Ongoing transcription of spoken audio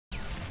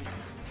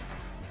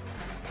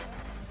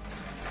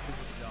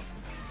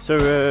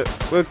So,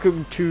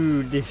 welcome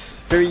to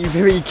this very,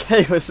 very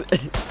chaos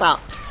start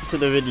to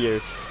the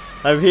video.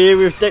 I'm here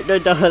with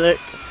TechoDalek,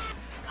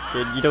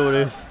 and you don't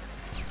want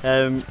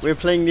to. We're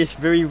playing this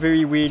very,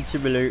 very weird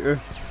simulator.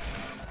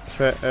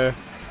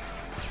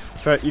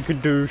 But you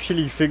can do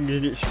silly things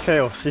and it's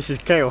chaos. This is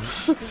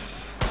chaos.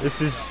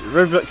 This is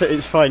Roblox at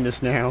its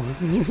finest now.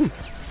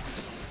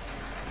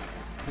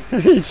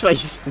 His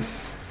face.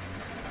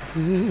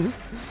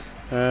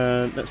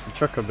 That's the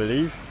truck, I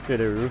believe.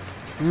 Hello.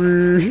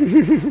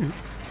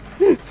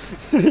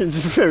 It's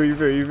very,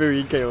 very,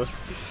 very chaos.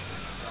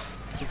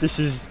 This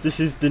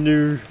is the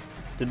new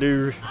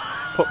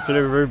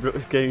popular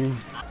Roblox game.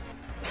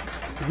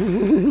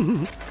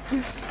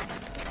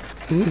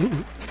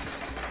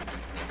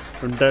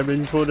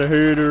 Condemning for the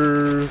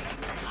hater.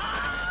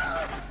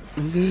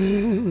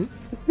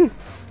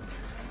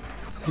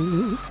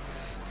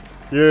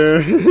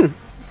 Yeah.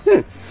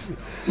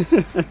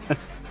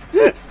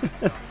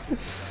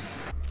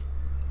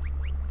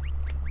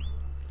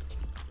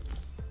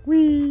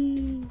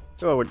 Whee!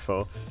 Oh, I went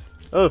far.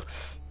 Oh,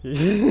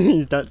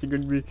 he's dancing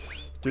on me.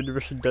 He's doing the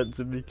Russian dance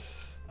on me.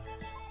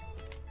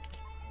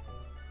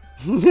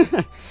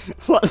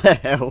 What the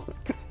hell?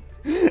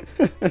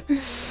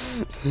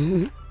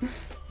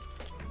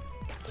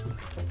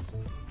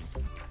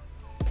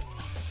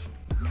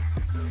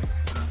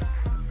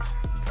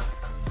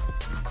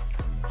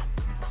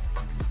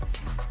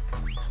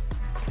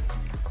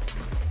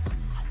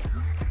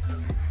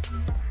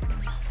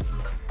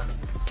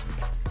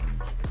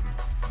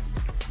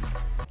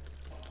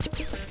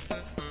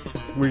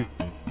 We.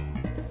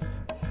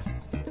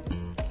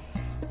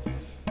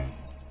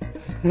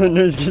 Oh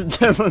no, he's getting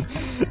down.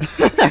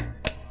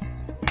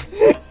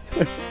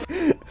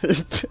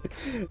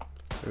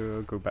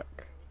 I'll go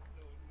back.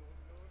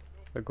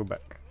 I'll go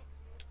back.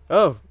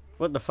 Oh,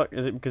 what the fuck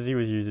is it? Because he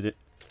was using it.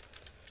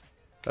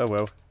 Oh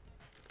well.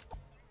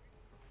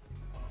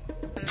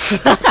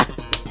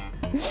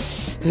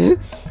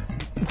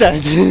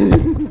 Dead.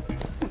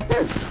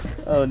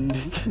 Oh,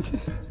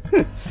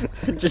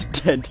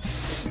 just dead.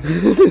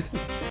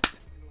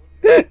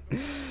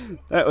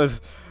 That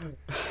was.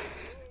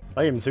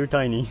 I am so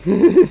tiny.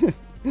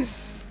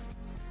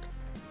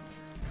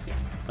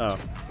 Oh.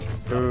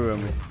 Oh,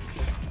 I'm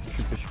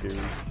super scary.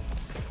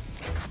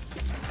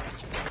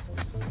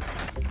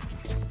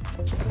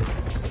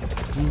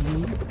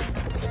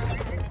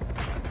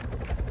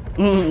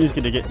 He's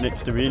gonna get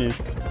next to me.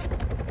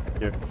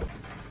 Yeah.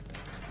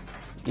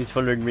 He's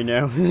following me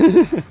now.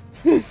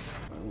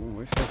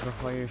 Whichever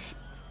highest.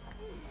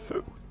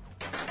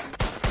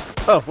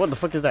 Oh, what the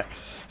fuck is that?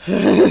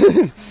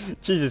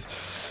 Jesus.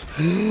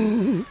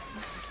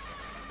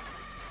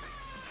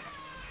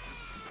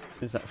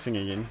 Is that thing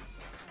again?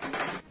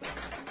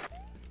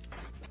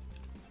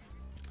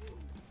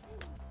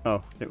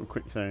 Oh, little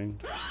quick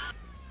sound.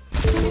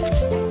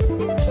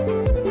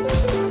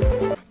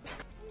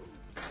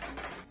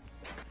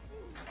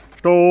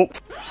 Stop!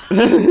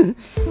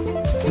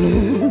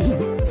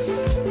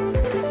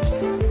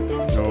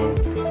 No.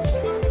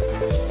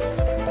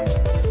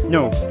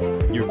 No,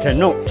 you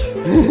cannot.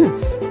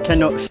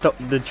 Cannot stop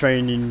the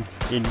train in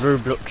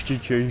Roblox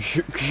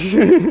situation.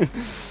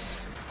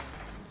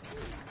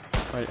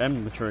 I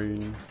am the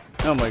train.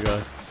 Oh my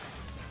god.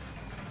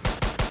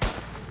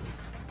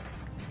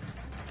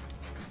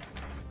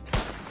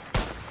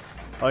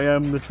 I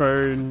am the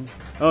train.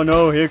 Oh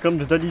no, here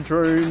comes Daddy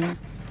Train.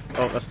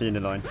 Oh, that's the end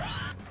of the line.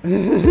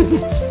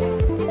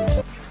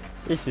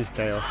 This is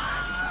chaos.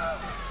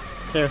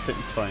 Chaos at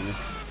its finest.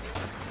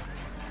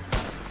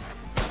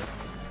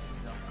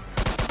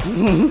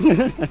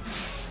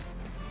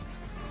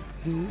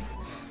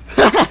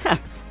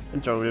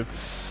 Control him.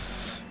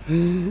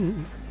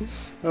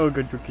 Oh,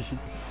 good Rikishi.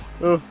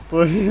 Oh,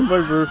 bye,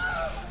 bye, bro.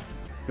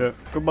 Yeah,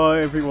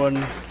 goodbye,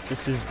 everyone.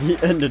 This is the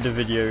end of the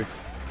video.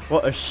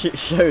 What a shit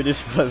show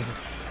this was,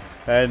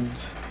 and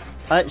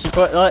I actually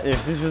quite like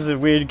this. This was a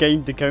weird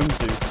game to come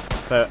to,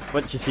 but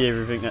once you see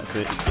everything, that's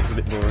it. It gets a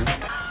bit boring.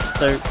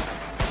 So,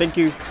 thank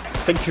you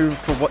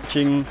for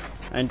watching,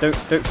 and don't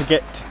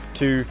forget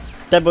to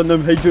dab on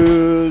them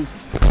haters.